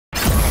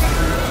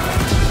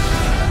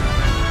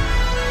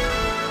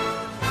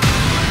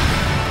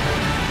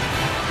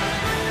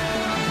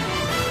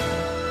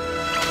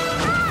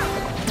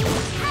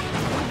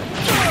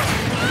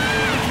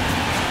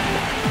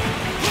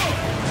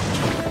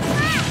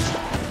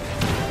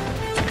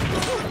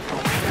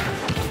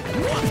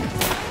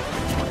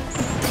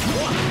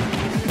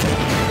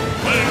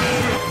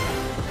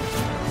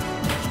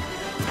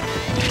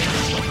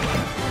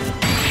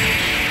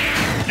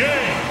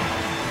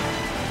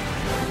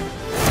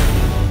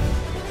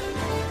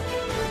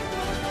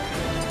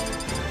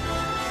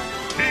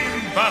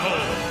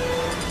battle.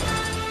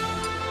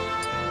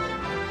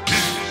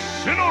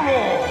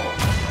 Incineroar.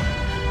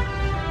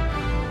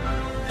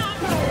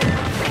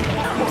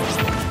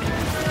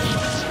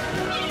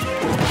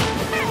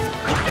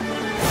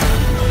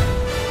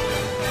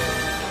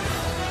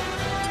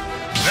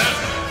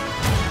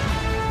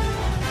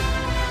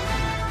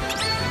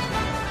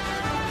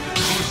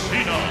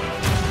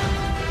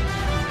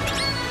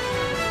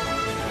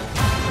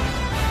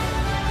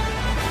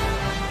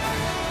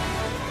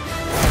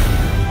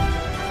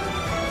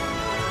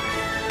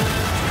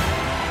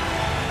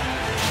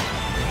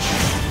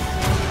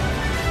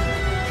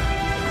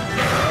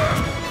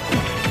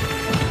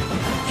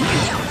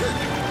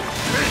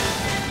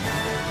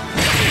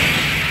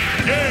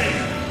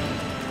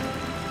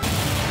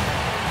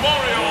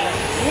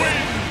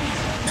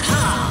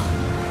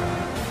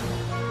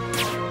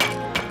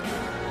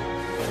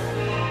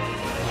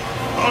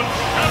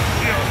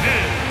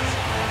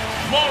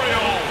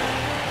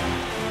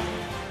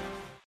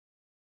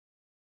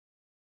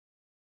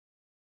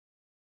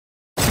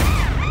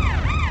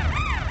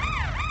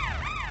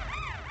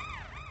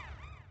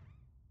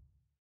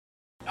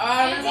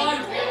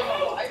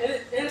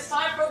 It's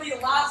time for the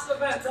last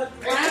event, the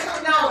grand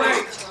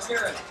finale.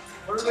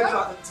 What are we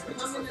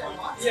talking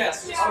about?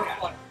 Yes.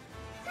 Okay.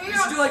 We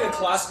should do like a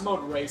classic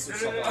mode race or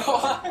something.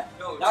 That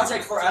would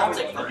take forever.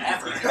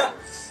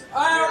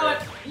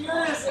 Alright,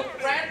 here is the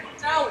grand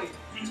finale.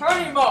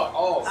 Tourney mode.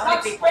 Oh.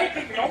 Stop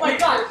spanking me. Oh my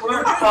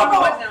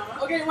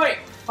god. Okay, wait.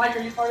 Mike, are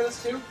you part of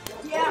this too?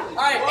 Yeah.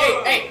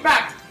 Alright, hey,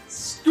 back.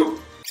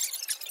 Scoop.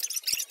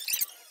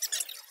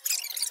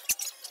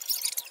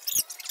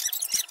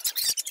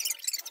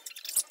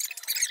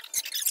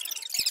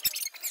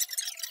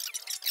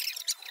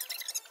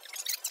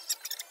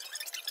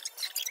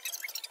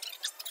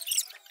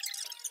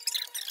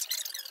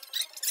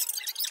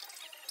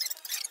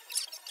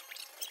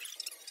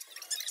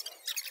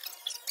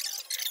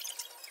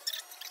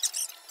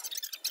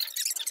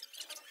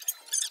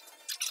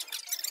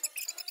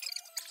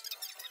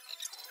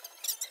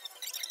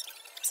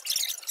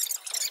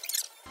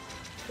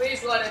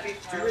 Please let it be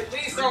fair.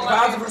 Please don't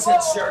let me.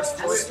 100% sure it's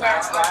voice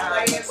match. Did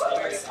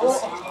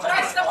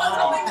I step on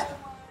something?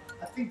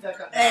 I think that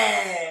got.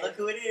 Hey, look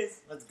who it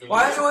is. Let's go.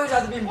 Why does it always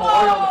have to be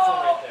Mario on the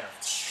front right there?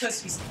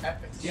 Because he's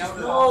epic. Yeah,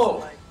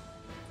 no.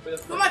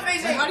 Who am I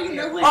facing? How do you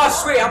know? Oh,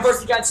 sweet, I'm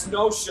versus against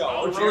No Show.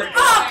 Oh, Really?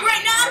 Oh,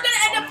 great! Now I'm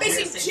gonna end up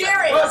facing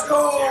Jared. Let's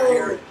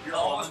go! You're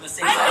all on the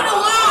same I'm side.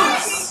 gonna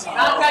lose.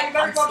 Okay, you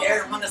better I'm go.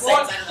 scared. I'm on the same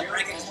side of the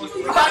bracket.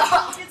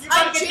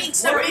 I'm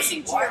jinxed. I'm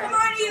facing Jared. Come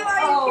on,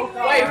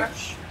 Eli.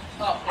 Wait.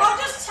 I'll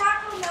just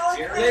tackle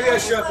Melody. Maybe I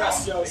should have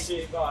pressed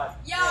Yoshi, but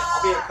Yeah.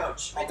 I'll be your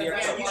coach. I'll be your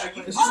coach.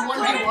 this is Oh,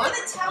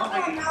 1v1?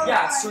 tackle Melody.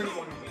 Yeah, it's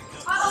 31.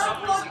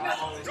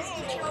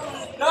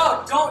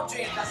 No, don't,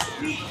 Jane.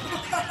 That's me. Wait,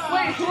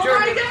 who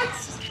am I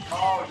against?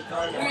 Oh, the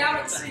guard. We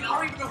haven't seen. I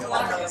don't even know who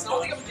I'm against. I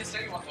don't think I'm against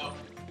anyone though.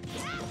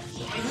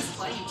 Who's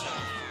playing each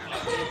other?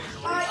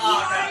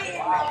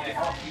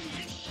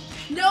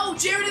 No,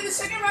 Jared, in the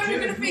second round, you're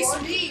gonna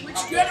face me, which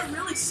kinda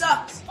really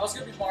sucks. I was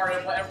gonna be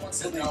Mario, but everyone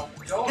said no.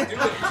 Don't do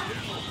it.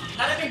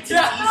 That'd be too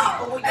Yeah.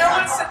 easy.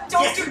 Everyone said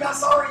don't do that.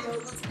 Mario,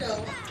 let's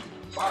go.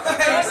 I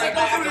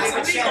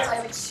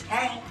have a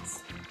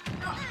chance.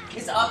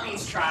 His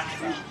uppie's trying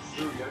to go.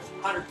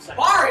 100%.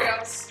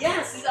 Mario's.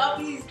 Yes, his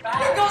uppie's It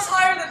back. goes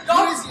higher than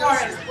Donkey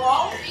Mario's,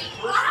 bro.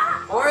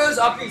 Mario's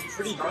up is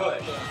pretty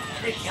good.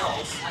 And it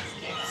kills.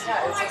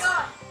 Yeah, Oh my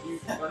god.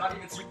 We're not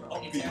even super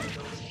up.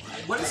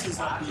 What is his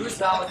uppie? Who's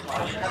valid?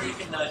 How you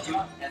can do that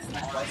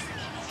twice.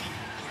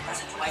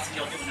 Press it twice and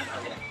you'll do another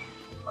hit.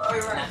 Oh,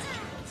 you're right.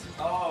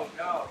 Oh,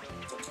 no.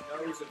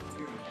 Those are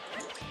two.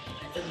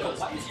 No,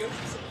 why is Yoshi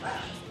so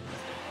bad?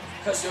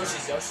 Because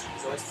Yoshi's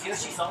Yoshi.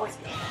 Yoshi's always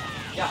good.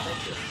 Yeah,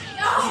 thank you.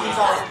 He's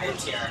always mid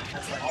tier.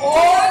 That's right.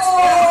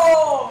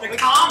 Oh! The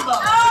combo!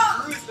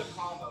 Who's the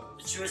combo?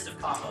 The truest of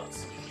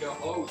combos. Yo,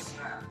 oh,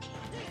 snap.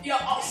 Yo,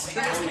 oh,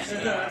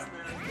 snap.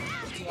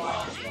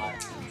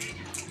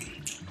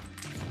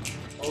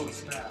 Oh,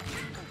 snap.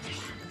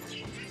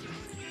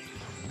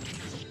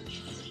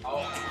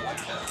 Oh, what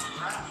the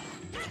crap?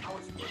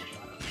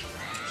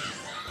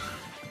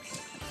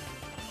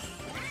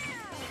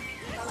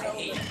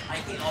 I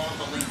hate all of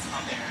the links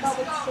on there. That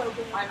was so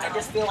good. I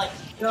just feel like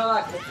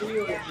God, the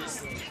video is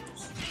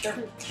just... they're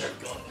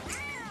good.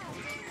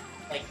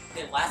 Like,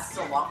 they last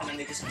so long and then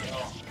they just kill.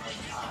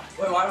 Like,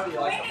 Wait, why don't you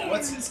like them?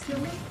 What's his kill?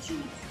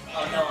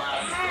 oh no,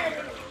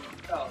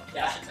 Oh,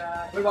 yeah.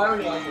 wait, why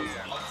don't you like them?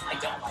 I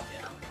don't like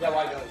it. Yeah,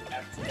 why don't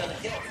you? It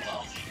doesn't kill as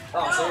well.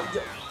 Oh,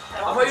 so...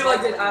 I thought you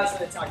liked it as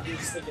an attack, you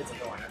just think it's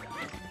annoying.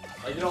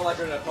 Like, you don't like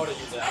when an opponent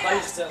uses it. I thought you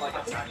just didn't like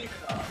attack. You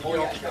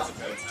don't think it's a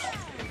good attack.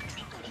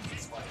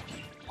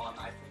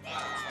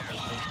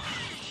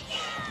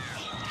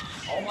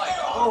 Oh my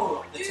god.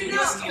 Oh, the two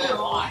just need a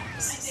lot. I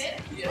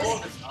did?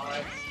 Yes.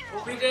 Alright.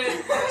 Well, we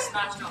did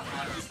Smash Mouth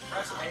now. Just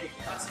press A.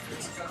 That's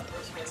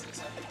first place and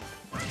second.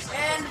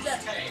 And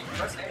Okay,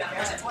 press A.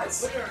 Press it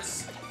twice.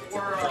 Winners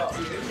were.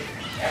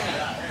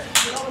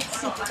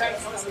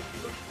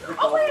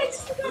 Oh wait, I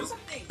just forgot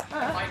something.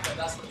 Michael,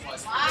 that's what it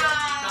was. Wow.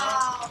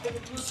 Now, if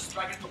it loses, do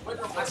I get the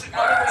winner? Now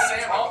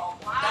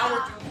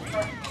we're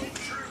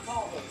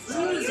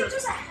doing You're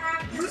just a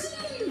hack.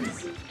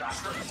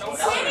 Don't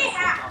Sammy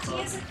hack. He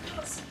is a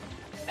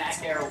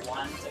Back air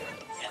 1 to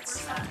get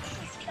smashed.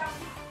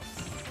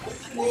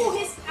 Ooh,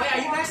 his. Wait, are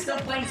you guys still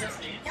playing this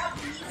game?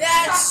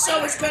 That's so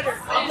much better.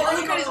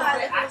 Look at his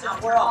eyes.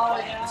 We're all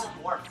playing. This is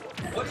more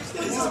important. What is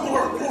this? This is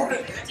more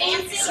important.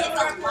 Dancing is a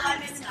lot.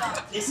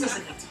 This is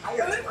an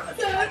entire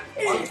tournament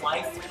of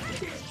life.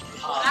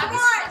 I'm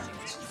on.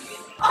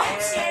 Oh,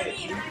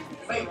 Sammy.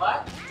 Wait,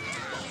 what?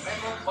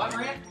 What,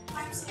 Rand?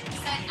 Abby's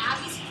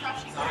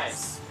crushing.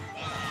 Nice.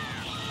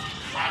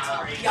 That's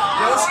pretty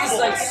Yoshi's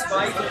like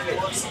spiking it.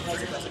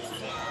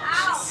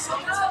 Ow! No,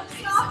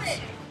 stop it!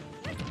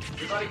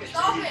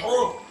 Stop it!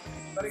 Oh,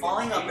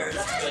 falling up there.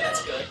 That's good.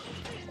 That's good.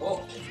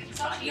 Oh.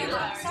 Stop it!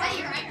 Stop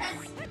your right.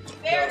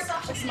 Bear,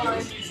 stop it!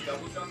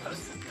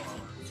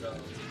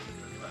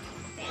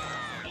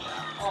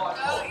 Oh,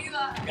 You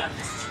got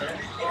this.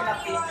 They're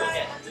not being good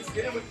yet. just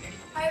get it with me.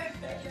 Either one.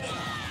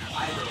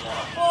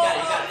 Oh,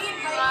 You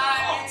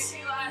got it.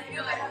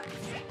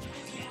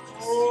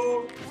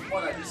 Oh,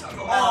 what I do something.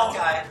 Oh,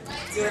 God.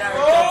 Dude, our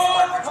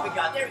partners, we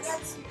got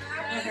this.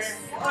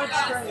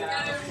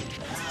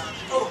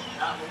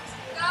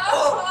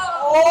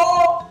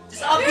 Oh,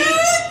 just up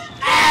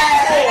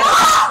beat.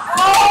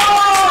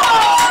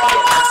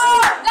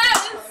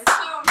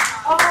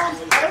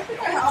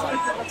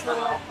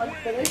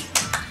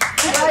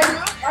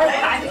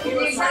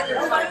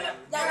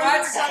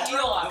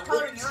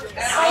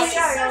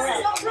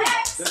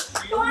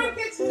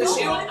 The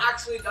shield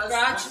actually does. The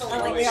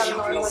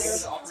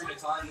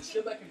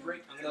shield that can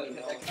break.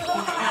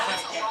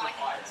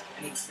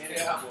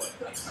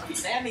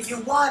 Sammy, you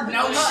won.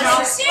 No shot. shot.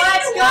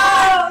 Let's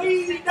go.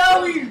 Easy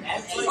W.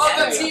 Oh,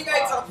 the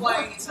teammates are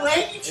playing.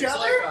 Playing each It's other?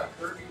 like a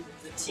Kirby.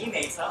 The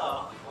teammates,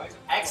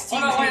 Ex Oh,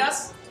 no, wait,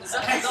 teammates.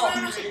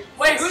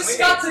 Wait, who's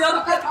got the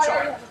other picture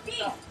chart?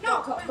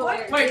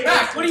 Wait,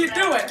 Max, what are you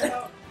doing?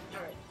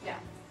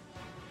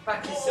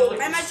 Back to silly.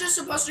 Am I just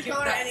supposed to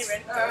go to any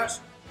red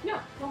cards? Yo,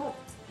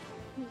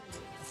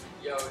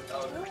 you know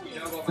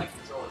about my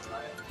controllers,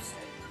 right?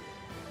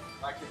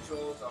 My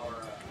controls are,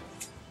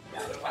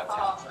 yeah, they're my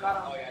tops,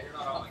 right? Oh yeah, you're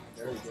not on my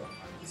controls.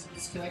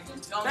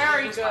 Disconnected. No,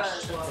 Very it's good. my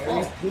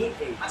controls.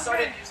 I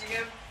started using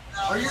him.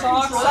 Are you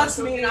That's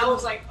me. And I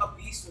was like a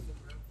beast with the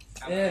room.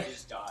 And Yeah. I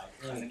just died.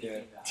 Really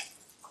good.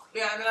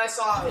 Yeah, and then I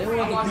saw.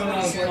 Everyone can do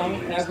it on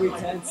every 10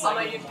 I'm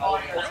like,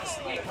 seconds.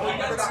 you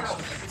never got no.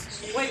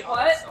 Wait,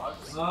 what?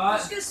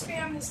 What? Just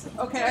spam this.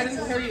 Okay, I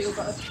didn't hear you,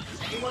 but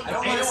I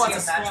don't Anyone want to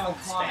see a spam match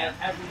comment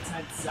every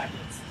 10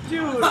 seconds.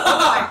 dude. Oh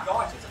my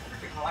gosh, it's a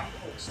freaking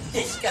rifle.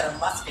 He's got a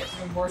musket.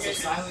 Even more so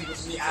silently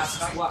with me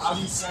asking, what, how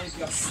do you say you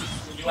got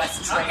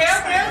U.S. Okay.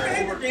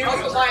 Oh,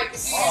 like,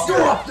 if you use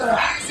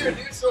your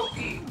neutral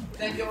key,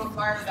 then you'll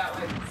fire that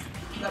way.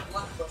 That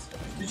blunt buster.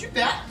 Did you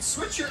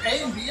switch your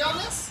A and B on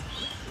this?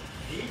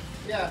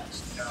 Yeah.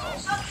 No. I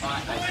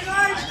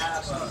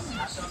have something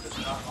that's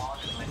not on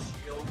in my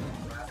shield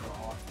and grab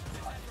on.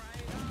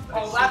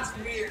 Oh, that's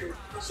weird.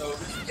 So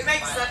it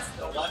makes sense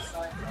though. Left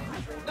side.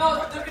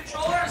 No, the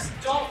controllers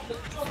don't. The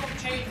controls don't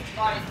change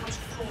by which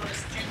controller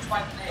is changed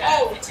by the name.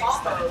 Oh, it's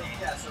combo.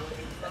 Yeah. So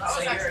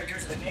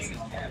here's the name.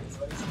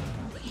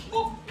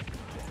 Come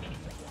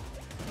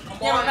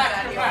on,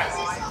 back.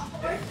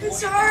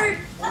 It's hard.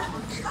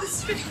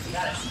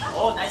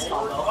 Oh, nice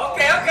combo.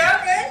 Okay.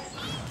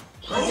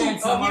 We're getting Oh,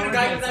 somewhere, you we're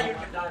died, getting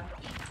you're done.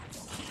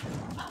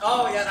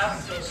 Oh, yeah, that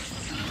was good.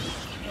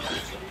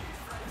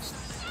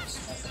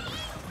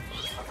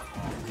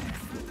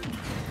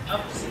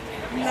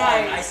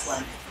 Nice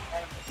one.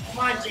 Come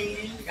on,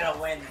 Jaden. You're gonna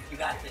win. You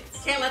got this.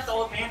 Can't let the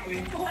old man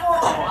win. Oh,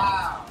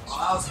 wow. Oh,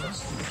 I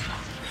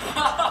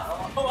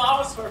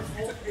was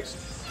hurtful.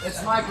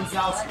 It's Mike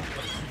Wazowski.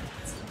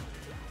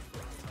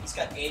 He's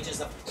got ages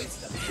of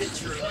wisdom.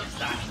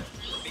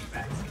 Big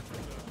back.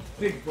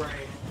 Big brain.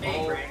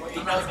 Big brain.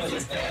 He knows what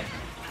he's doing.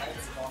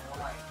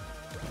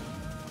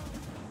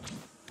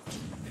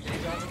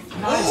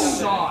 Nice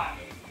shot.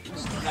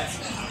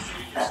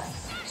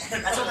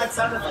 That's what that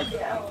sounded like.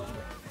 Yeah.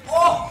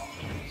 Oh!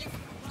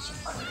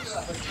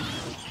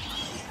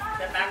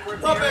 That backward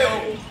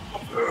aerial.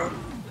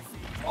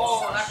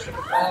 Oh, that could have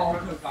been Oh, we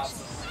could have got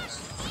some.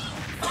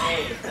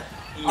 Hey.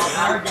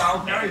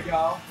 Oh, there we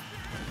go.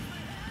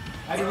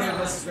 I do think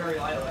this is very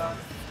lightly.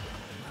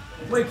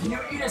 Wait, can you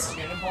eat a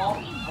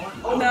cannonball?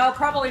 No,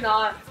 probably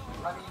not.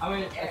 I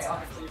mean, it's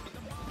obviously.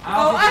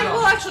 Oh,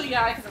 well, actually,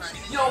 yeah, I can run.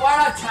 You know, why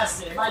not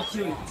test it? It might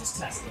kill you. Just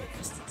test it.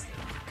 Just test it.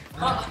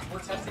 We're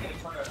testing it in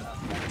front of us.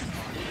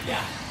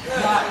 Yeah.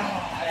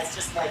 That's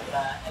just like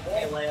the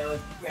NBA layout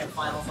grand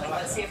finals. Like,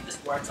 let's see if this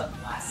works on the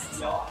last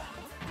shot.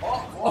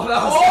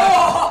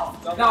 Oh,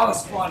 that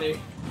was funny.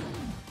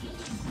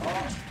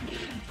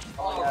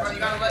 Oh, bro, you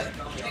gotta let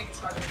James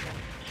try to.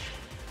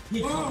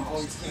 He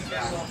always came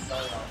back.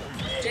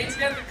 James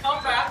getting the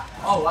comeback.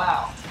 Oh,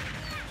 wow.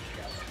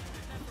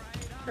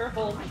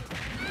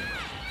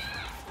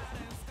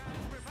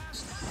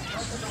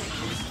 I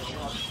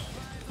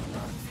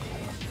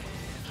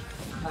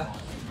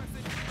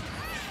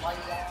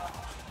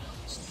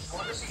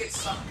wonder if she gets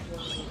sucked into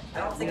I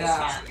don't think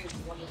Yeah. it's it's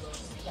one of those.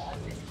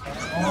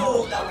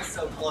 Oh, that was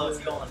so close.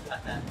 You don't want to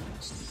cut that.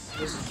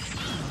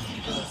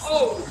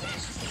 Oh!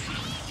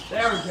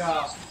 There we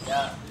go.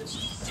 Yeah.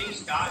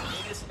 Jeez, God,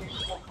 it is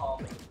people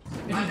call me.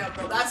 I know,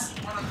 bro. That's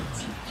one of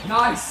the.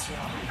 Nice.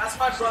 That's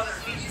my brother.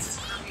 He uses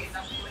for me.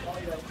 That's the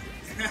way.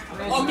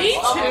 Oh, me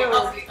Up, too.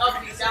 up,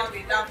 down,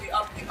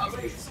 up.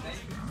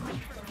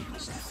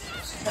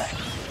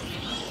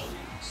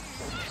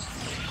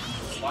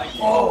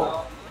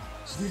 Oh!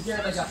 You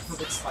get like a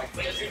perfect spike.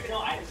 No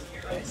hazards.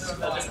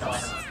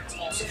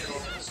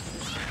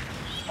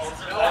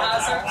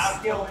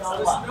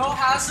 No No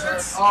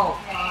hazards. Oh!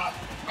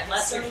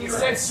 Unless you're here.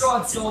 Six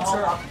strong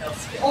soldier.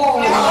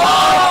 Oh!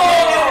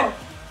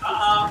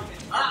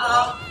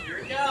 Oh! Here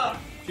we go.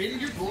 Jaden,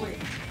 you're bullying.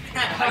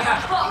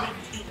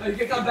 No, you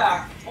can come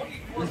back.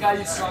 You gotta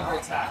use stronger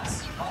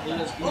attacks. You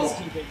just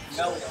keeping.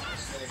 No.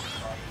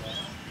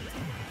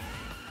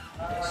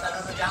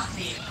 Another down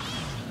team.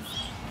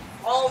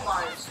 Oh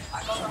my.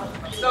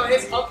 No,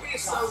 his up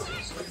is so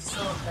weak, but it's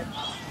so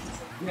effective.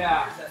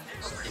 Yeah.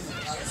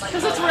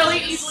 Because it's really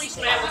easily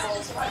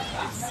spammable.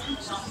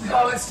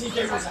 Oh, this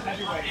TK was a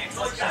heavyweight.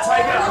 Try to get it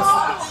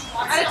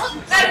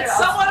fast. And it's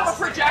somewhat of a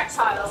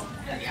projectile.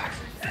 There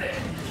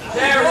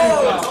we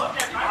go.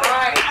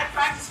 Alright. I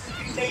practiced for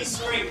 2 days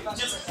straight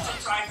just to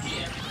try and get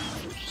him.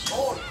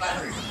 Oh,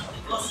 battery.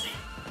 We'll see.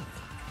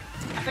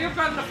 I think I've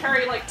gotten a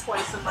parry like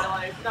twice in my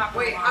life. Not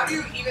Wait, gonna how lie. do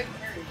you even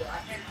parry though? I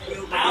can't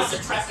do I also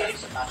tried getting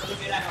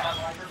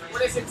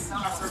What is it?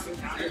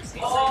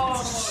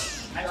 Oh,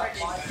 I tried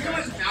getting it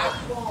was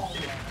magical.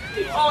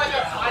 Oh, and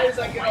the fires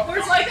I get.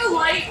 There's like a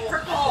light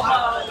purple.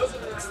 Those are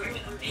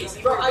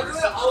the Bro, I do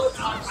it all the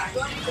time. I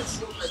don't even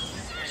shield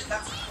resist.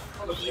 That's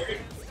for the weird.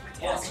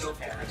 Yeah, skill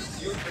pair. That's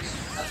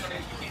what I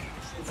do.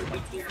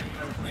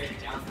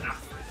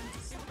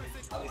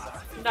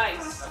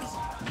 Nice.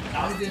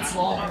 I did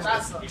small.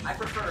 That's I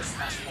prefer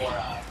Smash 4.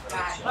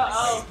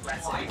 Uh-oh.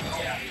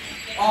 Yeah.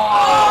 Oh!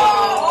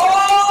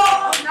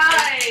 Oh,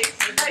 nice.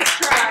 Nice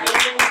try.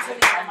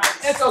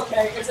 It's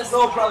okay. It's his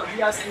little brother.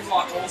 He has to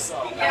block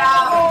also.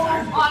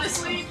 Yeah,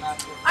 honestly,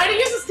 I didn't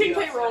use his King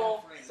K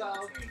roll, so.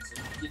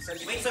 Wait,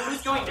 so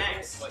who's going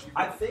next?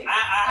 I think.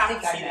 I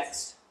think I'm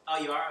next. Oh,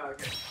 you are?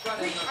 Okay.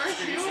 Aren't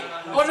you?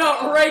 Oh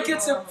no, Ray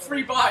gets a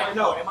free buy.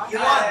 No, am I? You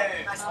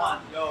won. Nice one.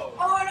 no.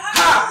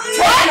 Ha! Take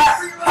that!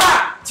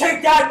 Ha!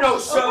 Take that, no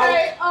show!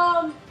 Okay,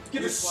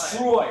 Get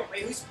destroyed.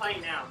 Wait, who's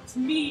playing now? it's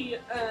me,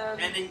 And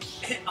then, and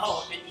Ethan.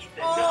 Oh,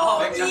 Ethan.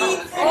 Oh no!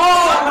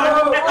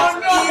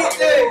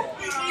 Say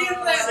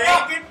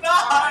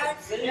goodbye.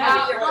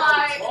 yeah,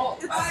 bye.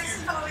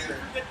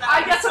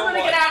 I guess I'm gonna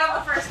get out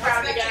of the first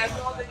round again.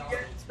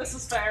 This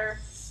is fair.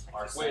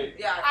 Wait.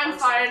 Yeah, I'm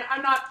fine.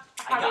 I'm not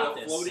I got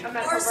having this. a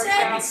mental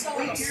breakdown.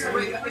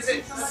 Wait, is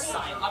it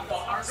I'm the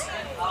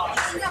Arsene?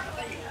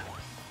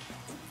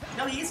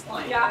 No, he's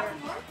playing. Yeah.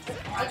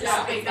 I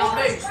just made that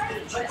big.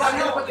 I'm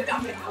gonna put the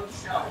dump in the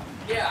show.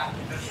 Yeah.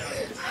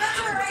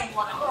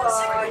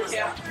 I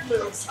can't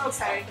move.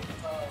 Okay.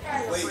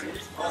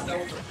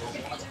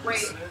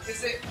 Wait,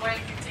 is it when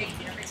you take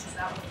damage? Is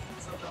that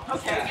what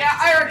Okay. Yeah,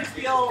 I already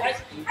feel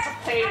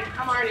pain.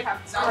 I'm already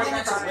having Is that what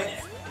that's crying.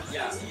 with?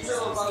 Yeah.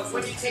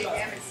 When you take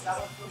damage, is that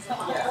what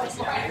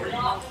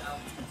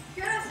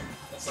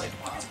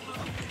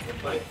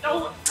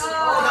No.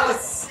 that was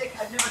sick.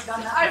 I've never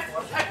done that I've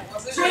before. I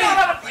don't know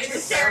how to play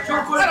this character. I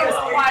don't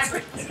know why I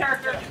picked this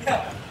character.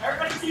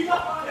 Everybody keep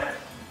up on it.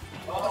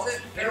 What was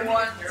it? Air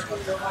one.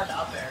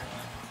 Up there.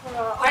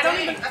 I don't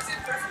even. That's it.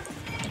 Perfect.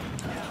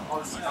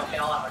 Okay,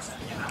 I'll have our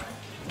second. Yeah.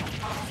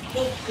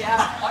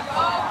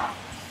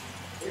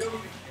 We don't even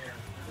care.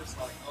 We're just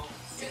like, oh.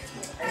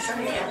 Are you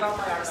trying to get about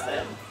my arms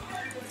then?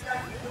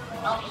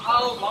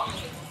 How long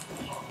is it?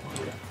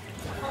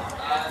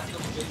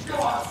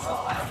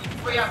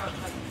 We have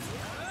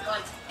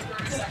like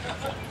 30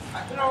 seconds.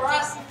 I've been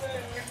arrested.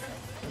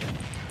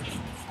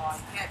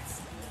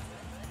 Next.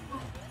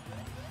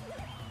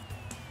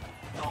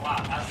 Oh wow,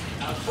 that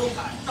was cool.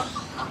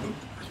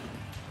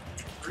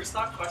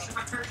 Restock question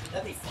mark?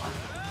 That'd be fun.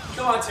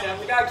 Come on, Tim.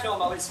 We gotta kill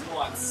him at least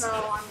once. No,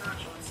 I'm not.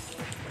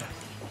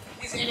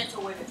 He's in it to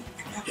win it.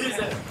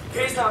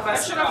 He's not I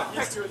messing should have up.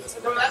 picked He's doing this.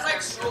 No, that's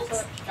like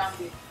Schultz.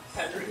 Gandhi.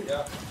 Henry.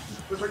 Yeah.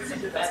 We're pretty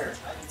good better.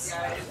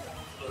 Yeah, it is.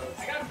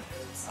 I got him.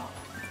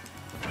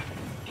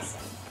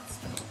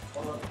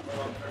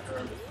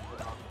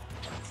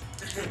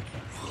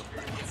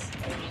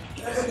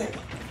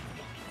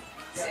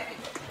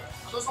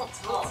 Those all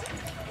tools.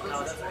 No,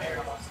 that's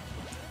fair.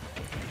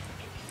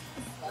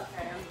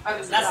 I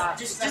was That's not.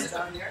 just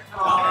down there.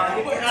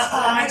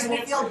 That makes me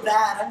feel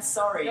bad. I'm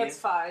sorry. That's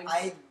fine.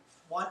 I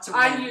want to.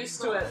 I'm win.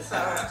 used to it, so.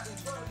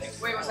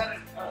 Wait, was that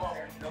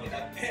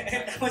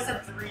That was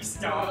a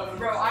 3-star.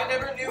 Bro, I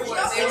never knew what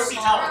Just they were see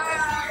called.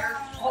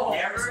 how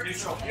Fair is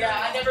neutral.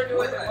 Yeah, I never knew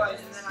what it was.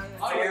 And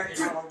then Fair is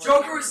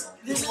Joker was.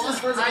 This was his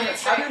first game.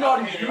 I didn't know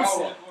how to use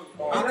it.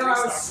 And then I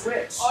was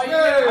switched. Oh, you get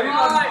a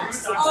buy!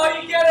 Oh,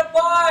 you get a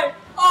buy!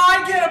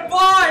 I get a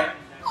buy!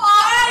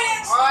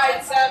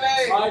 Alright,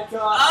 Sammy! My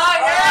God.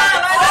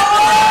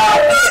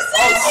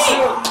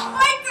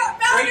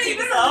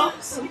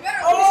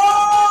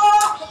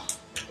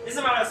 This is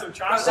about some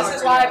trash. This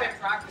is why I've been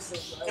practicing.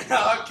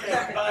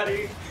 Okay,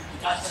 buddy.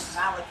 Got this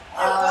mallet. It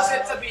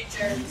wasn't to beat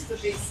Jared, it's to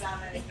beat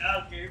Sammy.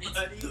 Okay,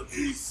 buddy.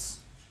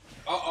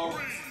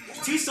 Uh-oh.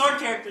 2 sword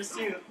characters,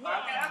 too. Okay.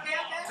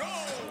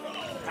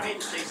 I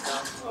hate to say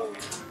stuff.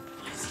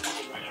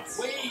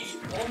 Wait!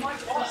 Oh my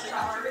gosh!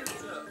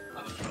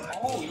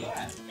 Oh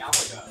yeah,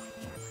 Galaga.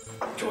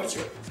 What's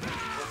your?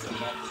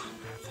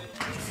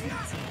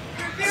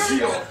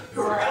 Shield.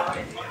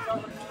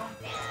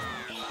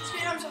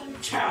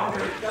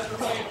 Counter. That's the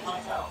same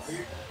punch out.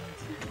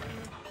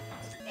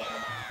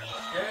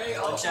 Okay,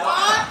 I'll Watch check.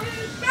 out.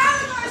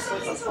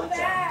 So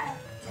bad.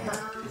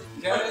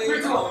 Okay,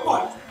 Three, two,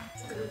 one.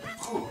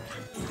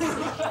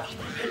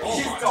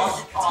 He's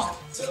Donkey Kong.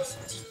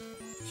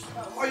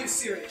 Are you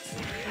serious?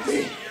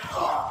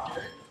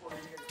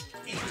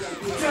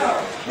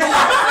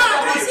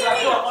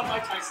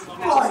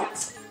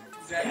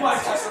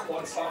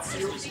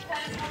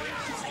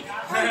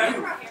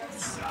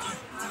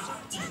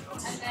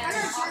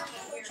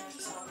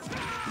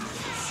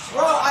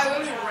 Bro, I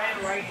literally ran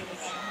right into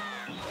him.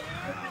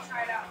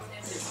 Try it out.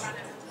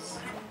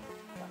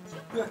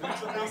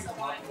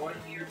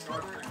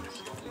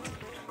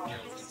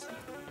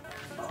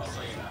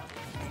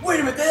 Wait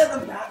a minute, they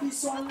have the Mappy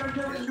song? I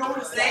never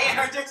noticed They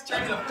are just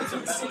trying to.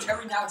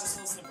 Terry now just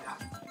listen to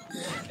Mappy.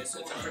 Is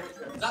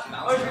that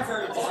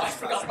Mappy? Oh, I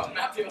forgot about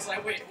Mappy. I was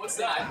like, wait, what's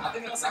that? I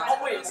think that's not. Oh,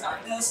 wait, it's not.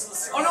 Oh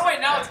Oh, no, wait,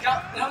 now it's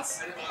got. Now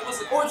it's. It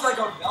wasn't. or it's like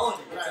a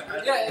melody.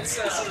 Yeah, it's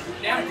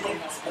Namco.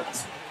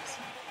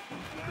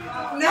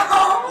 No!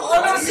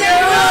 Oh, no,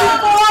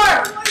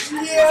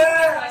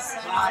 Yes!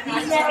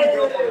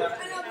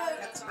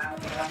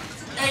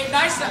 Hey,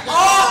 nice to.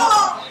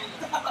 Oh!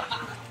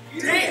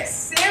 Dang,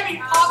 Sammy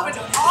popping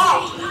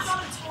off!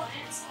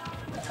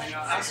 I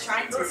was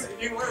trying to. It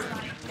didn't work.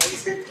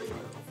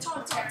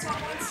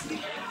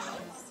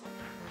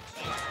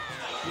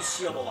 You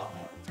shield a lot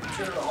more.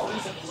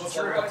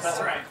 That's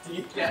right.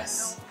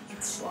 Yes.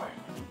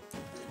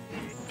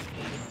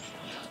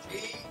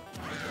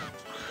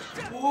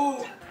 Ooh.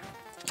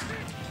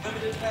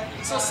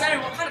 So,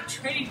 Sammy, what kind of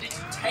training did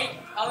you take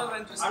other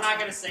than just. I'm not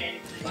gonna say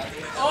anything.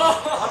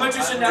 Oh! I'm a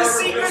magician The now.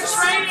 secret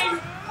training!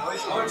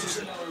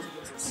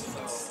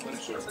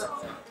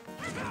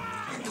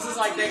 This is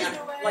like, dang,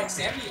 like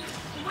Sammy.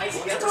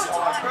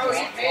 Bro,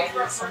 he paid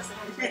for a person.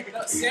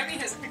 No, Sammy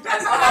has.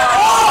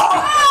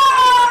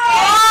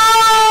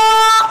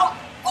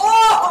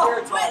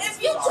 But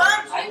if you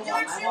touch it,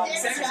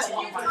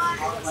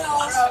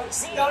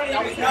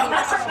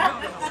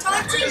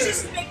 touches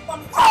just make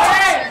one.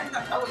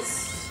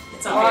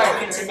 It's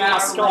Alright, okay.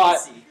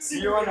 mascot.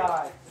 You and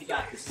I. We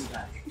got this. We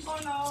got this. Oh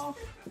no.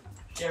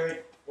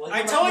 Jared, will I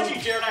you told let you,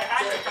 me- Jared, I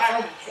had Jared, to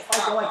fight if I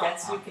go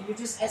against you, can you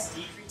just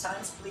SD 3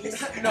 times, please?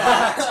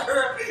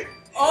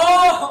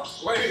 Oh!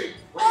 Wait.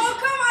 Oh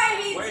come on, I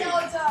hate Wait.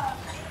 Zelda.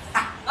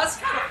 That's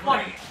kind of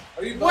funny.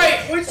 Are you Wait,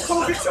 which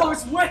Paw Patrol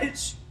is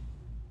which?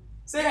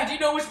 Sammy, do you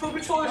know which Paw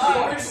Patrol is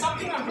There's which?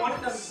 something on one of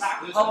them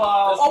backwards.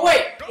 Hello. Oh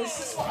wait,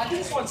 this one, I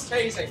think this one's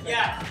phasing.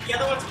 Yeah, the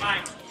other one's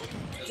mine.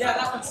 Yeah,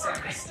 that one's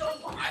Sammy.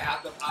 I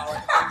have the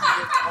power. I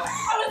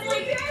was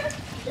like,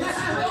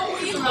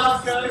 You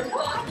love good.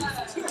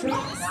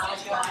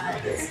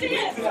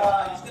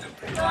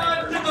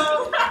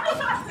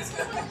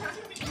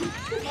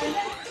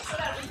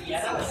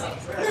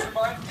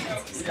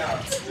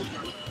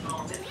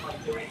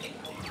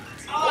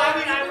 Oh, I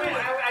mean, I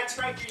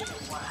tried to. I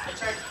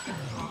tried to.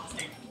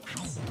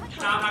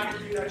 No, I'm not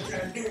gonna do that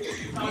again. You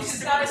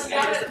just gotta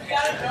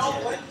know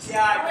when to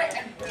Yeah, do it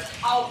and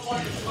how fun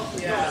it's going to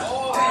be. Yeah.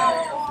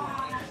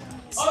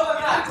 Oh, look at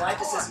that. Glad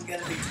this isn't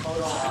gonna be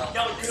total.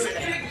 don't do it.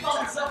 Big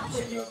thumbs up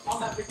for you on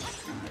that picture.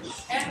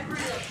 And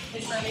real.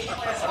 It's my name.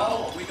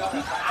 Oh, we got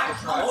a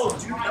Oh,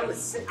 dude, that was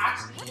sick.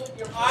 Actually, put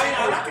your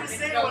I'm not gonna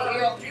say what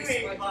I'm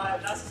doing, but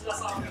that's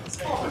all I'm gonna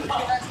say.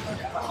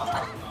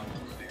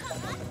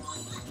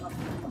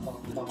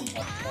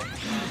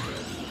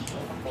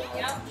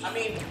 Yeah. I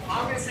mean,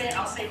 I'm gonna say it,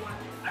 I'll say one.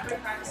 I've been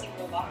practicing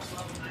a lot of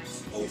love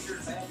nights.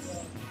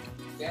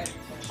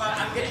 But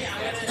I'm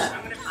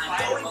gonna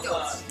fight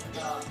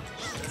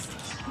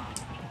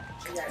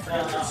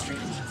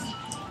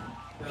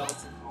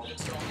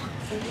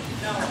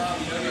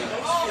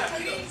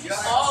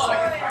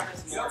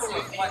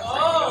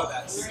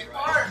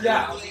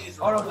Yeah.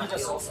 Oh no, we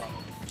just saw some.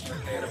 so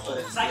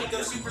I can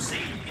go Super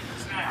Saiyan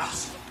and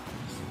smash.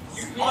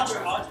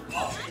 Ultra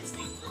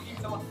instinct.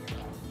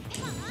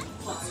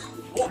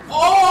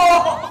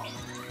 Oh!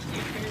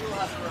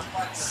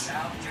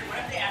 What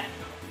if they added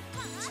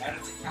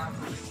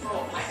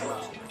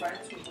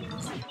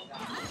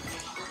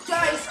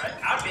guys,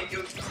 I would make you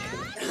Super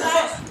Saiyan.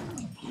 guys,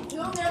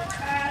 you'll never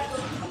add.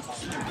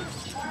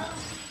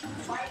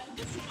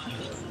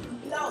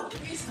 No,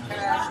 please.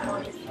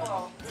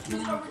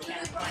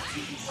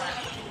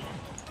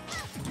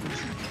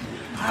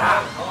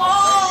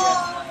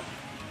 Oh!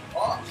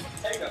 Oh,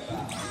 take a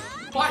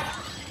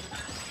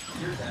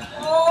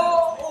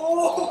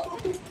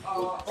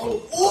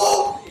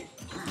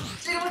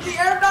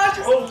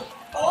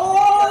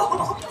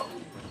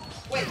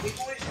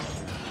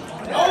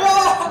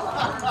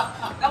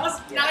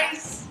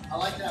I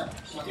like that.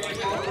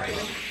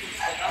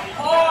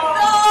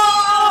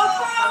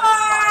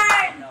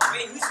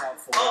 Wait, who's out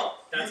for? Oh,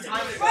 that's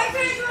time. Why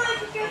can't you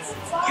like get some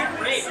fun? You're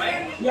great,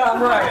 right? Yeah,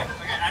 I'm right.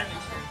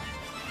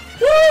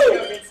 Woo!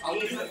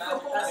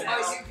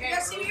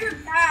 Yes, you're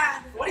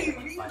bad. What do you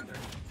mean?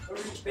 I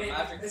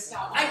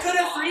could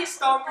have free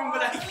stomped him,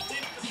 but I did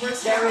the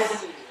first Jared,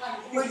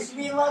 wish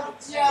me luck,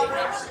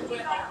 Jared.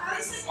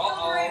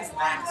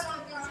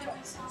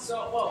 So,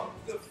 whoa.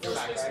 The You're first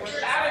back, place right?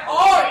 where-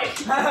 Oh!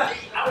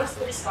 I was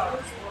free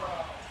stomped.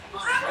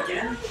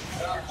 Again?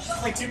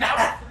 Like 2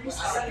 minutes. Yes,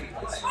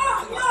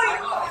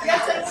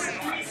 I was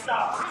free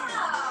stomped.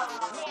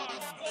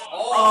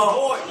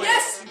 Oh, boy.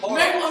 Yes!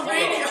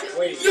 Megalovania!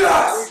 Wait.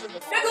 Yes!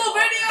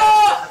 Megalovania!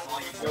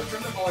 Yo,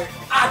 turn the volume.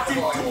 I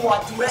didn't do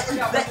what you let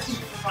Becky.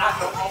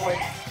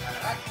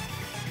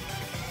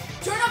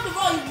 Turn up the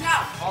volume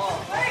now.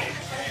 Oh, I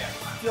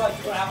feel like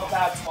you're gonna have a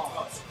bad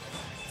tomorrow.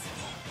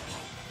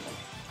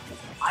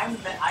 I'm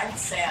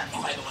Sam,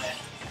 by the way.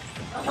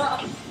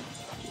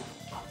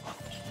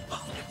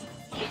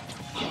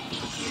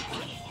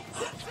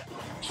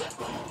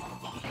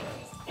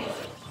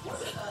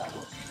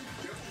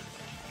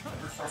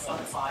 First on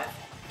 5.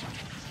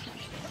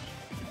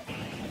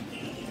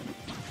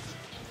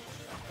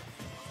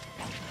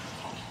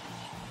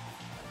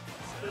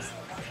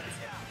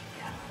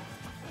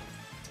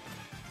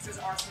 This is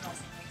Arsenal.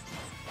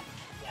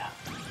 Yeah.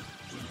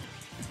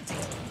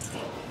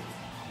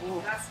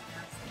 Ooh. That's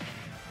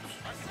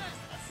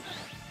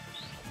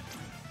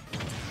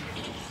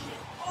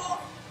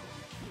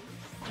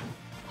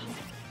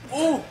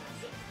Ooh!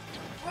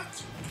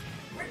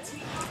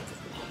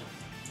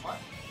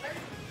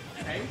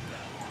 Hey?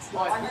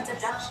 Why not to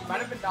down? She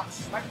might have been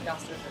downstairs.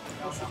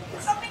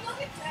 Something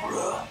look at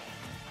that.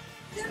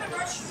 He's in the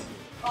restroom.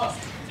 Oh,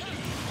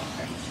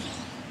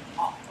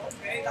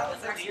 okay, that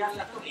was actually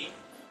after the lead.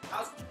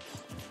 Was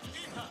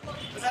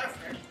that a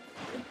fair?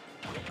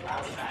 That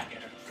was back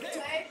in her.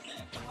 Okay.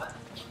 What?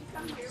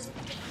 Come here.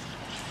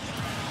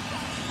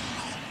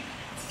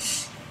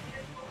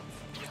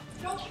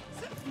 Nope.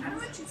 I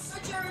want you.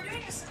 But you're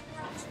doing a second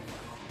round.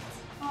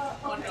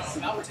 Oh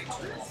no, that would take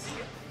 2 minutes.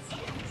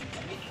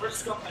 We're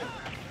just going to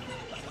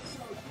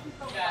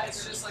Yeah,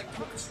 it's just like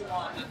put the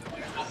swan and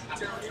then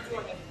after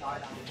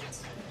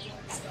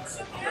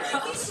So can I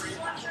at least see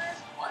one turn?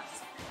 what?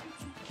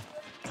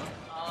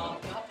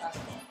 Not fast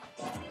enough.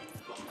 I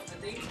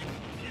think.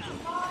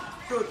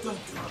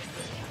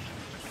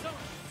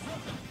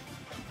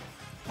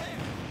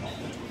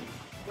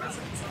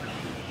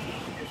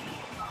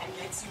 It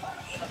makes you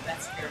the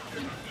best character.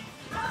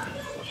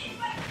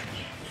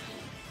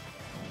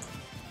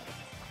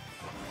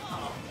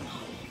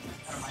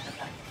 Never mind, I'm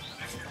back.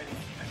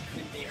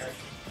 There.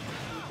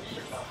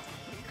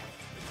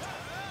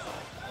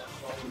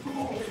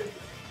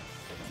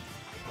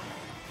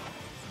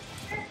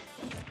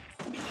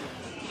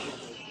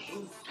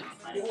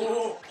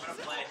 Oh, what a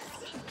play.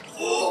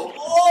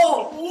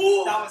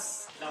 Oh! That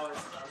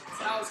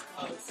was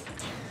close.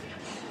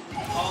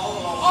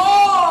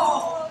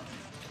 Oh!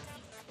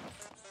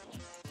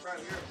 Bro,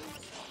 you're a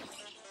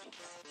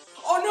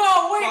oh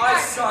no, wait! Bye,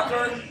 back.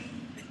 sucker!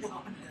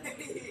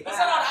 Was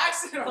that on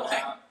accident or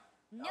like?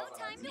 No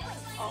time to waste.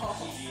 Oh.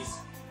 Jeez.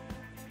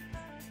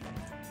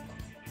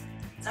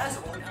 That is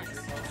one.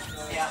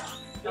 Yeah.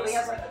 No, he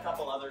has like a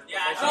couple other. Yeah,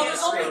 no, there's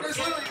literally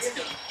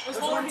two. There's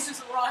one who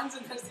just runs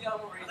and there's the other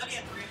one where he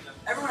just...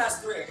 Everyone has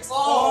 3, I guess.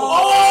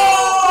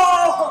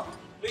 Oh!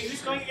 Wait,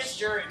 who's going against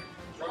Jared?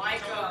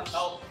 Micah.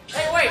 Oh.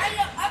 Hey, wait!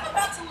 I'm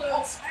about to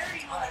lose. I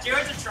already know that.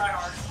 Jared's a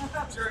tryhard.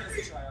 Jared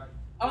is a tryhard.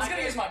 I was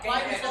gonna use my game.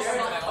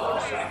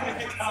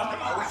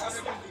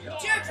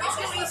 Jared, please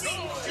go easy.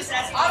 Just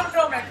ask I don't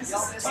know, man. This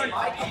is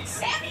my game.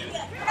 Sammy,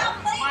 you're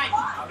not playing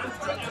ball.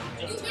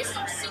 You missed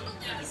our single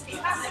ladies. Just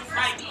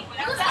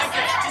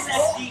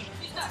ask Steve.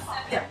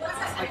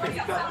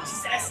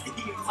 Just ask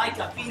Steve.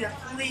 Micah, beat him,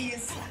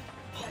 please.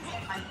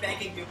 I'm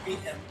begging you, beat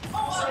him. So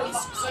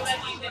that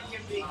Ethan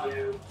can beat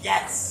you.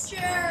 Yes.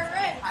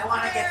 Jared. I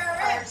want to get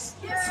first.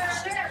 She will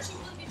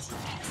get you.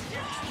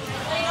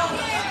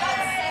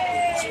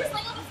 She was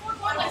like on the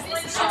 4-1 like this.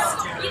 She was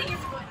beating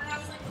everyone. And I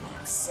was like,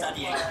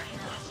 Studying.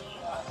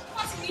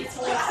 watching me. I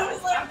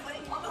was like,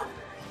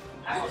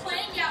 We're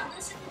playing, yeah,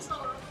 where's your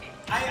controller? Okay.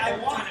 I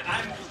won.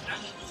 I'm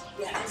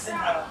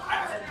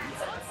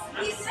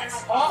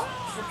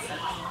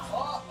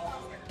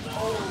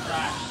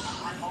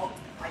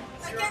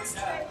against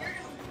Jared.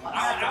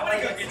 I want to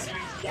go against you.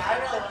 Yeah, I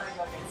really want to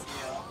go against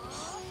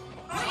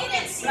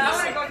you. I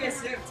want to go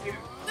against him too.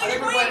 I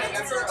think we're playing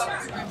against our other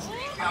friends.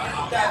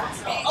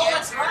 Oh,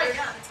 that's right.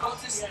 Yeah, I'll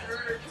just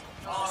third.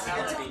 Oh, I'm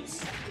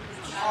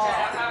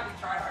happy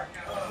try hard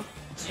now.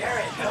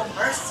 Jared, no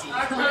mercy.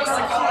 I'm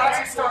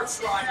gonna start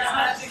trying. You're gonna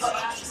have to go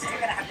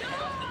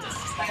with the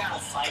disrespectful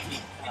psyche.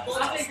 I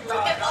think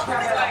about it.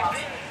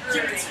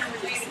 Give it to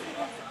me.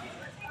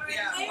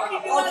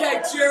 Okay,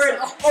 Jared,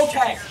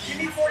 okay.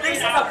 This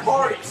is a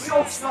party. We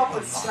don't stop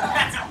with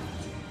sex.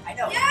 I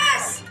know.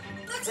 Yes!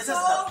 This Let's is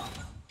go!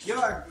 You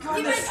are You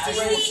good guys at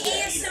do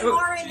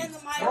ASMR in the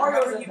mic.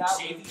 Mario's in that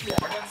JV.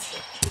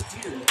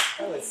 Dude,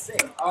 that was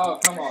sick. Oh,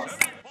 come on.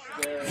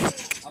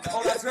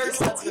 Oh, that's very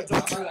sensitive.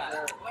 Don't do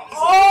that.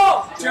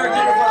 Oh! Jared,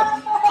 get it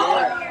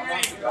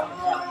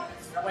up.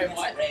 Wait,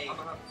 what? Hey,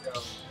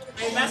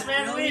 best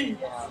man win. You're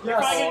probably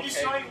Yes. gonna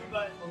destroy me,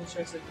 but.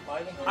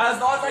 As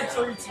long as I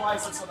kill you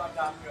twice, it's not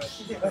that good.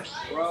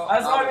 Bro,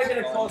 as long as I make it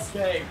a close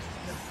game.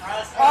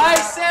 Alright,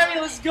 Sammy,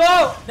 let's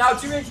go! Now,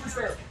 do me a huge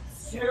favor.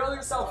 Heal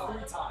yourself 3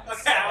 times.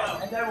 Okay, I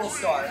will. And then we'll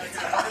start.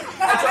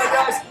 Sorry,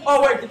 guys.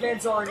 Oh, wait, the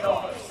game's already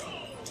over.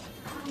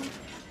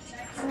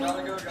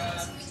 Gotta go,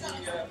 guys.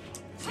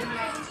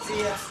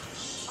 See ya.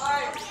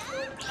 Bye.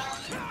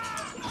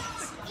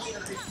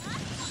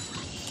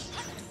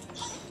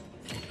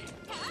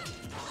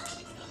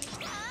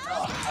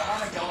 Oh, I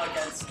want to go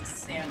against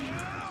Sammy.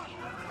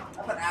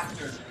 How about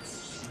after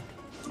this?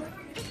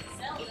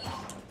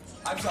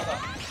 I'm Zelda.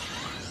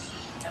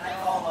 Can I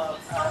call a,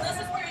 So this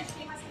is where she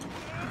has to.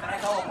 can I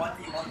call a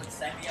 1v1 with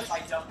Sammy if I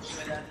don't do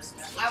it at this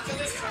match? After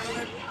this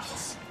tournament,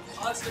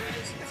 us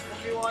finish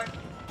everyone.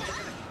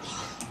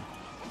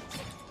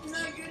 No,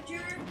 good,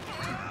 Jared.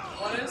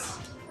 What is?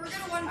 We're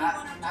gonna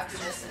 1v1 After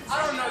this, it's I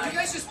don't know, you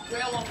guys just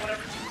wail on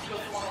whatever you feel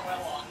you want to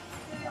wail on.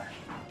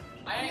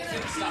 I ain't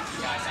gonna stop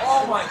you guys.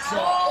 Oh my god.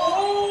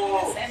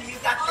 Oh! Sammy, you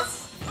got this.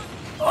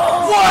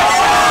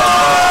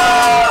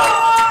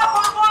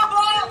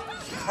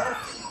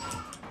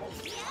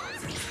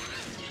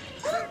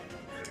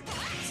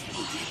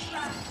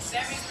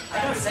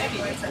 I know Sammy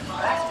wins at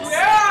practice.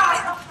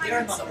 Yeah! You're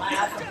in the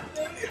lab.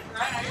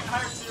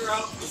 I'm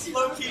 0.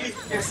 Low key.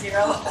 You're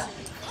 0.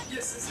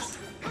 Yes, this is.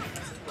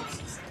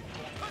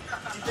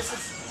 This is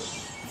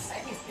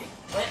Sammy's big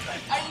win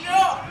right I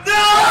know!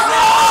 No!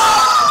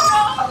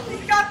 You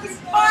got this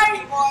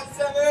fight! Come on,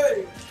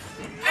 Sammy!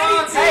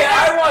 Hey, I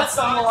want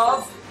some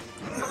love.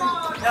 Come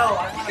on! now. No, I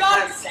want to got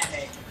fight it.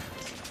 Sammy.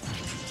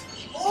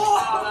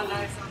 Oh, that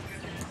nice.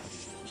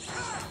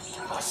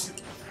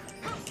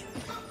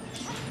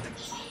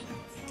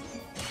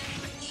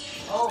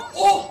 Oh,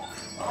 oh,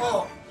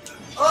 oh,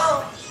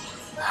 oh.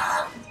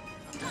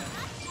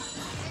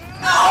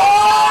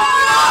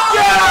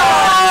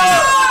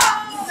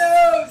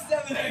 No,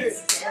 7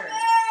 Scary.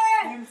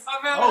 I'm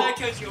having that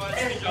coach you want.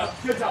 Good job.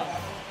 Good job.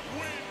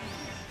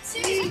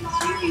 Thank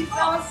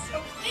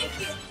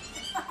you.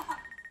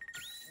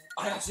 I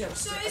actually have a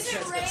So is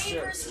it Ray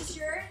versus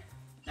Jared?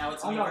 Now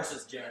it's me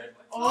versus Jared.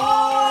 Oh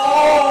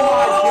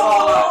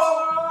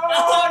my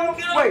Oh,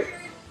 god. Wait,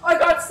 I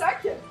got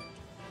second.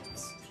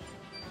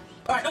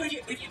 Alright, no,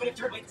 if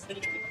Jared wins, then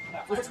you can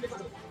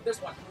This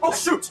one. Oh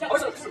shoot. Yeah, Oh,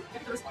 shoot.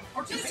 This one.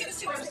 Or two. Two.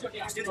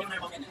 Yeah, Dude, you and I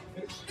both in it.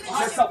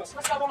 Let's go. Let's go.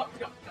 One up.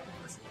 Go.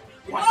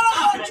 No,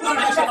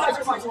 that's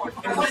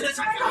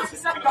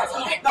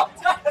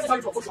how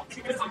you push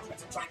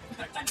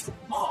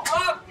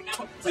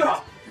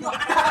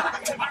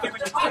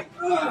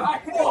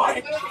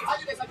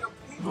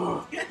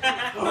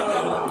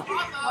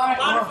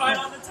Modified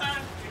on the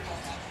time.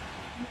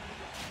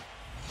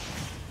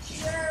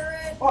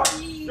 Jared,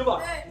 good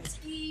luck.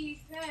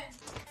 defense.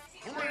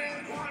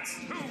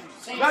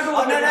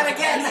 Oh, no, not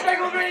again!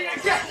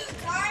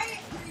 Why?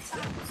 3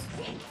 times.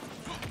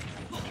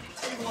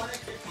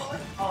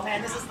 Oh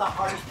man, this is the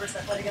hardest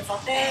person I've played against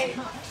all day! I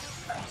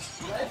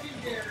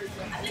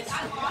think I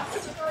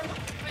lost.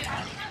 Wait, I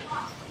think I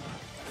lost.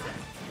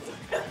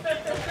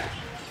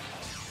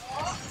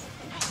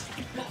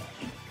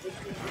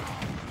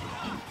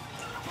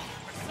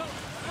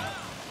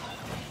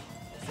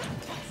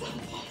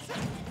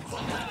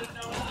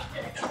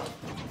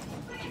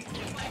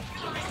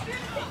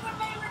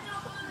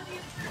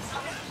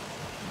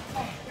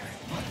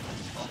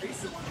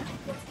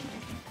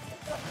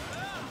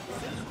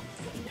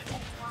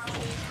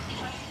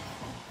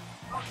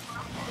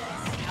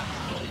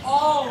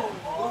 Oh!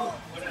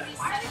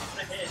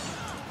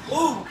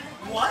 Ooh,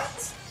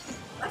 what?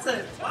 That's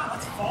a, wow,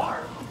 that's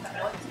far. I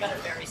feel like he's got a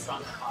very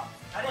strong pop.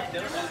 I didn't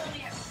know that.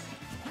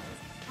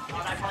 Oh,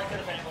 and I probably could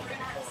have been able to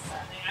control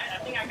that. I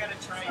think I gotta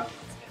try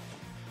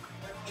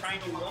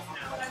and do wolf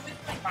now. And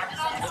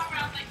I'll talk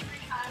around like 3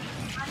 times.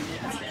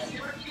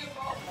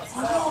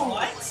 Oh,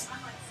 what?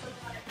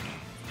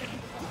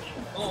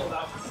 Oh,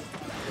 that was.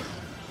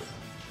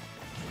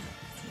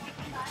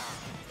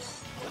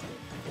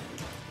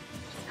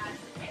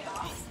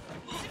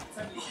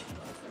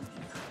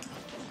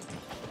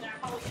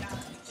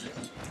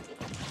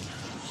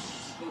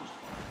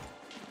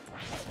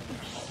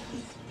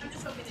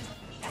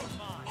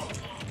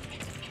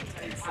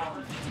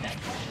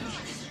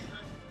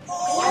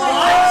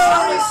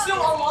 Oh, he's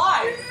still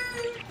alive.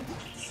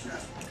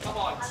 Come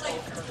on,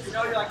 Joker. You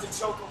know you like to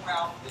joke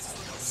around. This is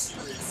real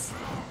serious.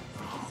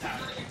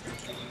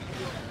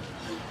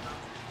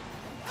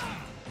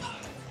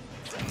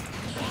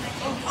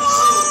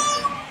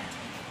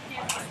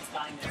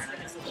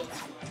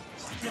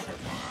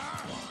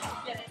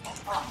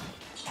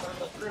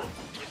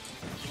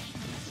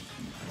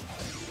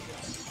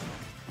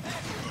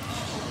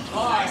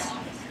 Nice.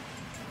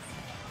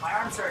 My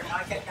arms hurt, now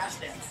I can't dash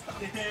dance.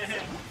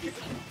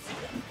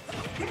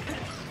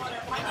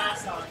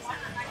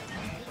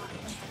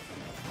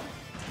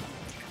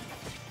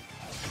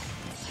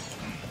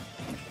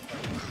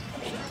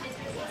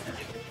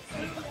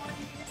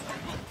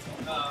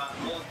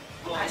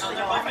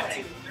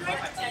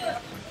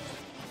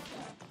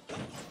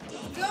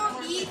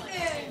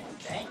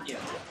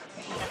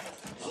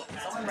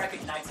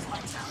 recognizes my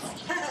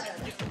talent.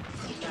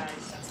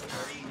 Nice. That's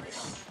great.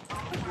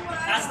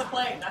 That's the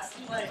play. That's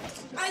the play.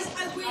 I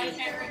win.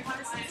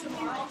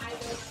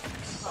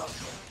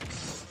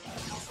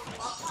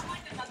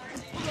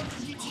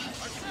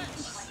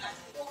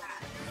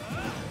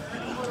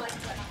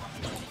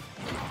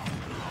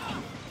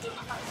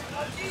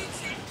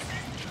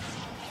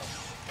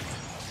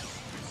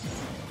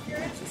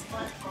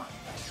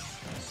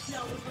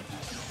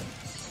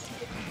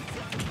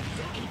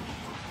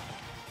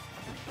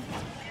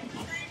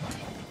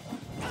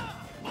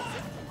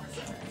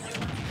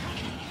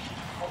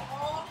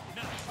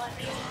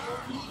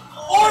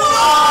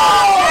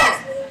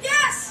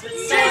 Yes!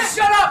 Dude,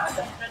 shut up!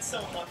 That's so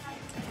lucky.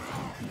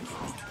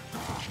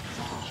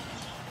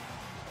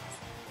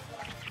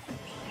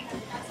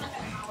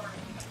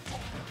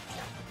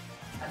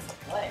 That's the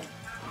play.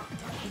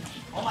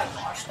 Oh my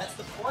gosh, that's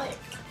the play.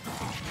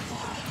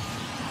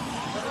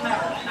 Doesn't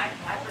matter. 9%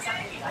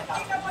 lead. I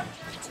got it.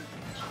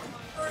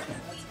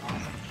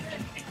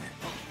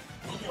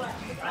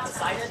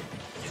 Undecided?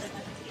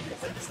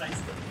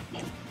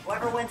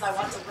 Whoever wins, I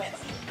want to win.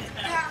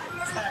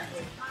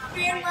 Exactly.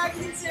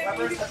 Bandwagon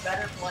Whoever's the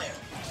better player.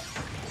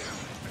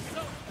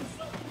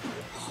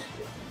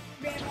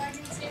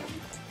 Bandwagon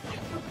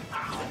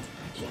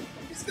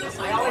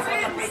I always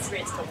want the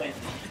Patriots to win.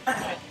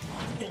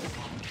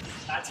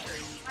 That's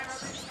crazy.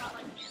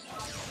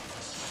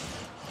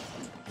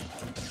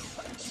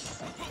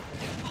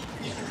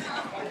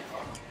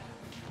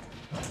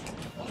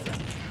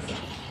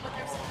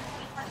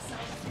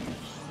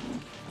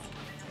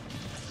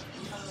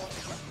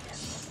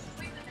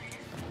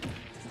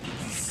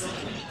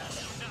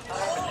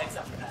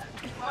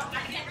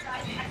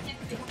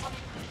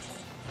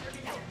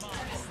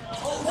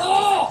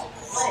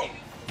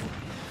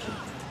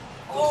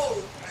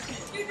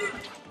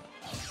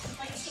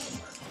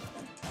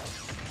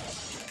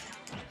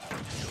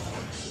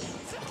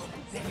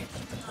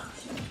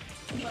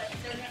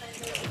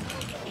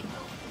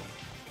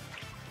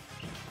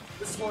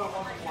 This is what a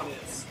 1v1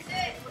 is.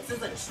 This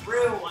is a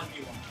true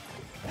 1v1.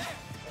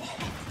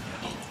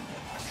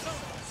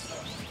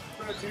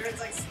 Bro, Jared's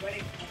like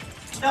sweating.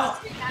 No!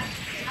 Good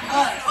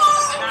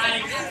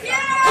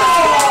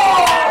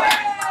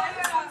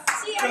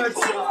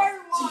job.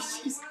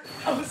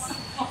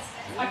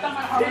 I thought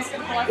my heart was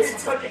gonna go. I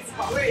took it.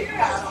 Wait, I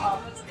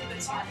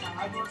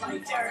was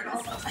like, Jared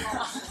almost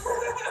lost.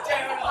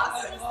 Jared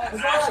almost lost.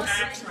 There's not like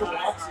 6 people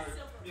watching.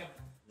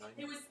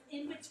 It was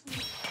in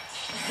between.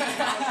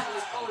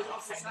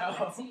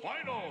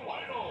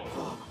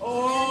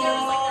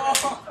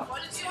 What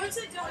did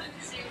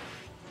you say?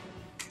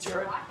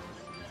 Jared.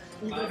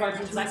 Even if I do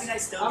Does that mean I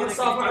still I'm get gonna a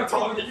stop when I gift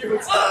talk card? to you.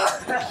 Does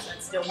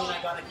that still mean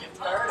I got a gift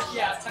card?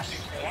 Yeah,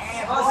 technically.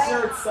 Damn, Oh, boy.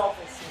 Jared's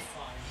selfish. It's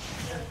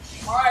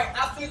fine. Alright,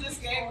 after this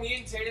game, me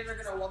and Jaden are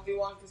gonna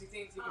 1v1 because he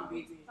thinks he can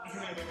beat me. I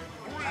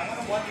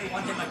want to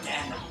 1v1 him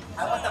again. I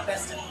want the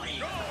best of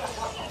 3.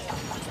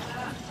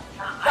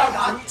 I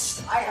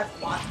have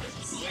lots of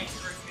this.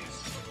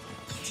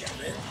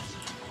 Jared?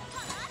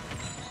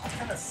 That's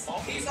kind of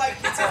salty. He's like,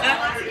 it's a I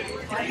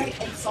hate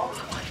a salty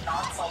one,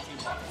 non-salty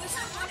one. I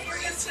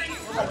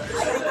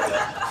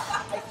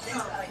think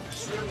that I can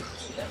surely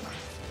beat him.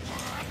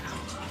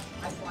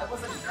 I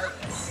wasn't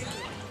nervous.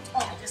 I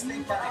just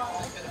think that I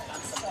probably could have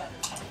done something.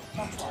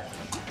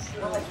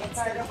 Well, like,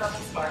 instead of Rebel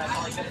Smart, I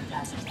probably could have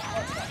done something. I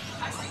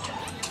think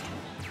that.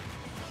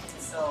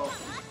 So,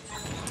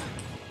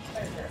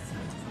 there's this.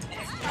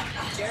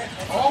 Jared,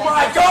 Oh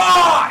my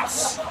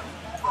gosh!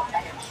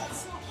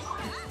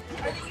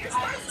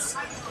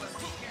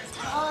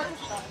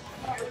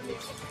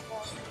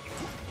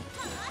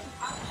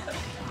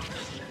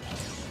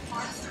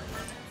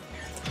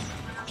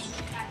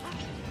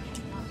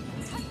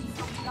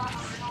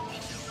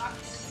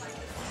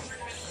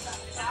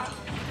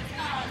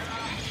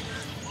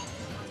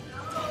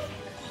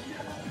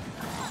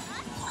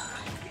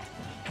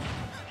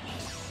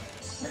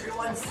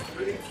 Everyone's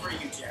rooting for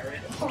you,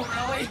 Jared. Oh,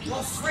 really?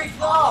 Well, free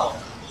flow!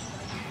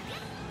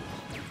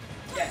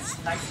 Yes,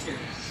 nice Jared.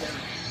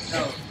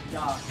 No,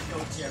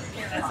 Jared.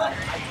 I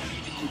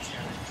believe in you,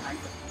 Jared. I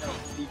don't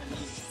believe in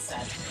you,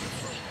 sad.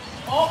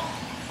 Oh!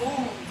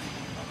 Ooh!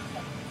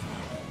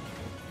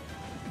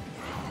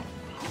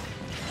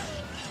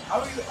 How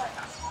are you?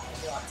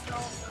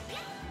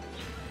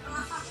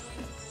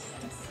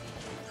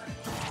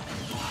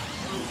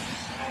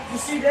 You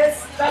see this?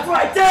 That's what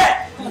I did!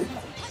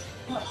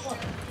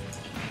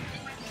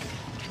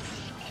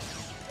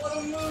 What a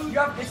move! You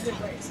have instant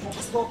range.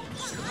 Smoke.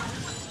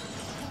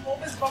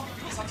 What is bumping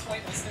because I'm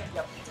playing this thing?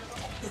 Yep.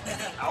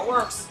 That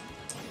works.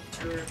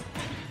 Sure.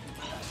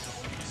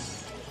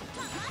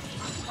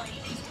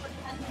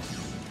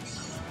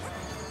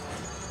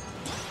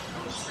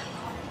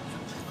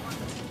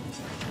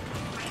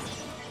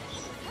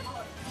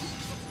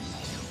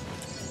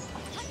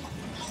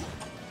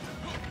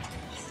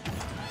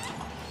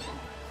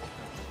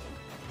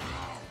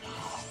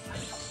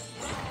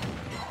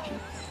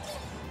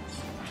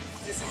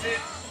 This is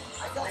it.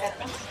 I feel like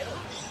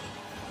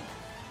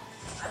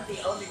I'm the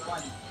only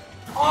one.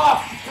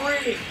 Off!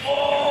 Free!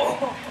 Oh!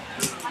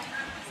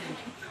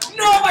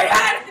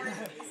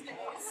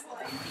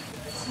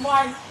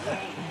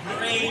 fine.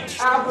 Rage.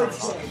 Average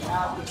game.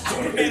 Average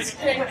game. It's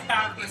king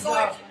happy. It's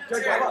like, Good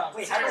Wait, job.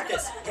 wait, how about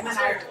this? Him and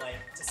I play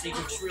to see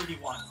who truly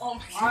won. Oh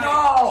my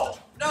No!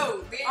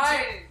 no, me and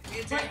Jaden. Me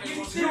and But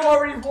Jaden. you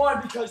already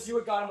won because you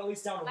had gotten at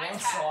least down to Nice one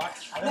hat.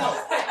 stock. I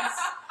know.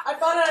 I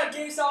found out at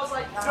GameStop, I was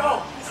like,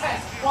 no,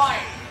 yes,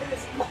 why? It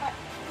is mine.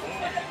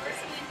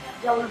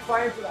 Yeah, we were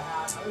fighting for the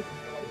hat.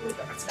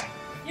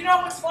 You know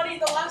what's funny?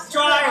 The last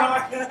Try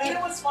tournament, hard. you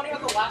know what's funny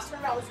about the last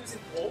tournament? I was using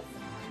Wolf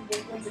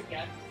once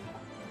again.